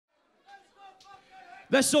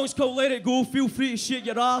This song's called Let It Go. Feel free to shake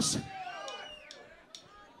your ass.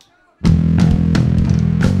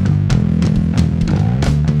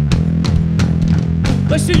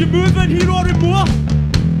 Let's see you moving here, Oran Mor.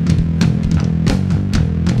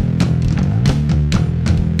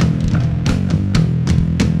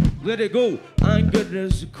 Let it go. Anger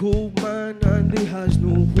is a cold man and he has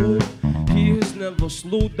no hope. He has never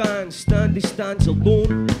slowed down, he stands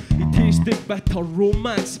alone. He tasted bitter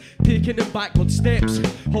romance, taking him backward steps.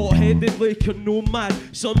 Hot-headed like a nomad,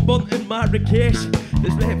 sunburnt in Marrakesh.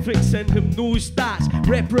 There's Netflix in him, no stats,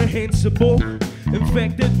 reprehensible.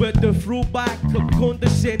 Infected with the throwback of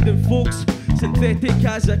condescending folks. Synthetic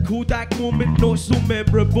as a Kodak moment, not so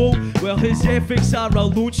memorable. Well, his ethics are a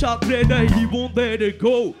loan shark brother, he won't let it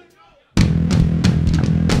go.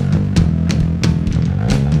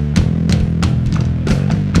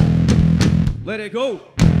 Let it go.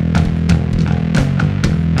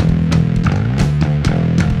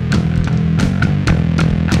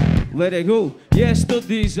 Let it go.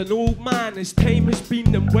 Yesterday's an old man, his time has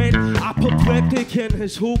been and went. Apoplectic in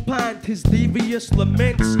his whole pant, his devious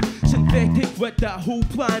laments. Synthetic with that whole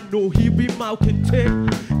plan, no, he'll be malcontent.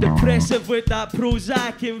 Depressive with that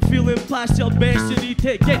Prozac and feeling past your best. You need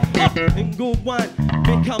to get up and go on,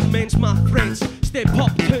 make amends, my friends. Step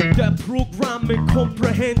up to the program and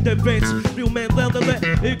comprehend events. Real men learn to let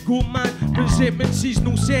it go, man. Resentment sees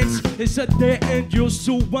no sense. It's a dead end, you're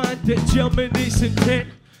so wild that germinates intent.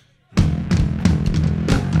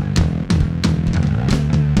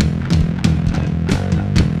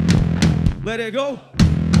 Let it go.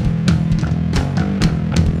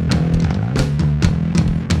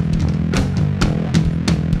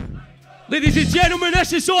 Ladies and gentlemen,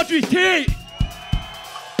 this is Audrey Tate.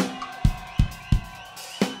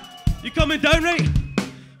 You coming down, right?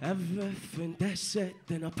 Everything that's said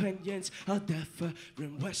in opinions are different.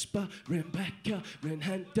 Whispering, bickering,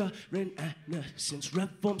 hindering, innocence.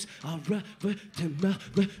 Rhythms are riveting,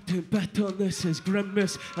 meriting bitterness is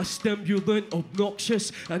grimace. A stimulant,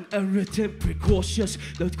 obnoxious and irritant, precautious.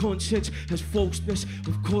 The conscience is falseness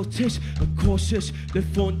of cortex, and cautious. The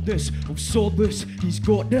fondness of solace. He's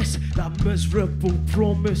got this, that miserable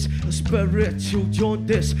promise. A spiritual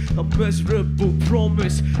jaundice, a miserable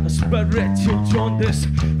promise. A spiritual jaundice.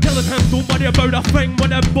 Telling him don't worry about a thing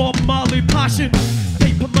when a Bob Marley passion.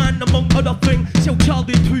 Paper man among other things, sell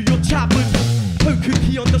Charlie to your chaplain. How could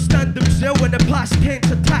he understand himself when the past tense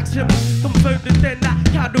attacks him? Confounded in that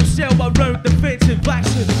carousel around defensive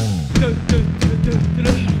action.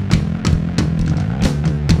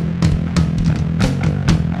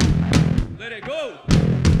 Let it go.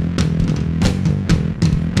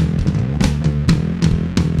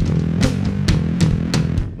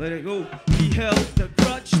 Let it go. He held the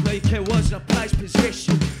grudge like it was a prized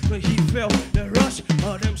possession. But he felt the rush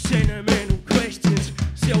of them sentimental questions.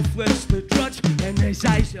 Selfless the drudge, and his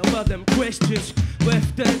eyes were them questions.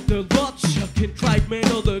 Left in the lurch of contrived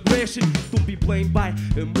mental aggression. Don't be blamed by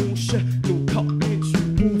emotion. No couplings, you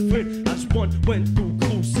moving as one window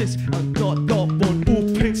closes and not one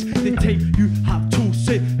opens. The time you have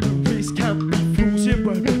chosen, the race can't be frozen.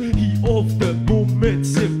 But the heat of the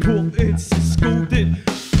moment's importance is scolded.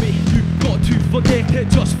 To forget it,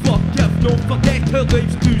 just forgive, no forget her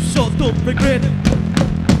life's too short, don't regret it.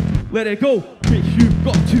 Let it go, you've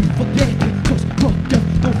got to forget it, just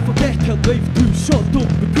forgive, don't forget her life's too short,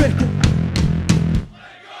 don't regret it.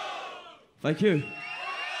 Let it go. Thank you.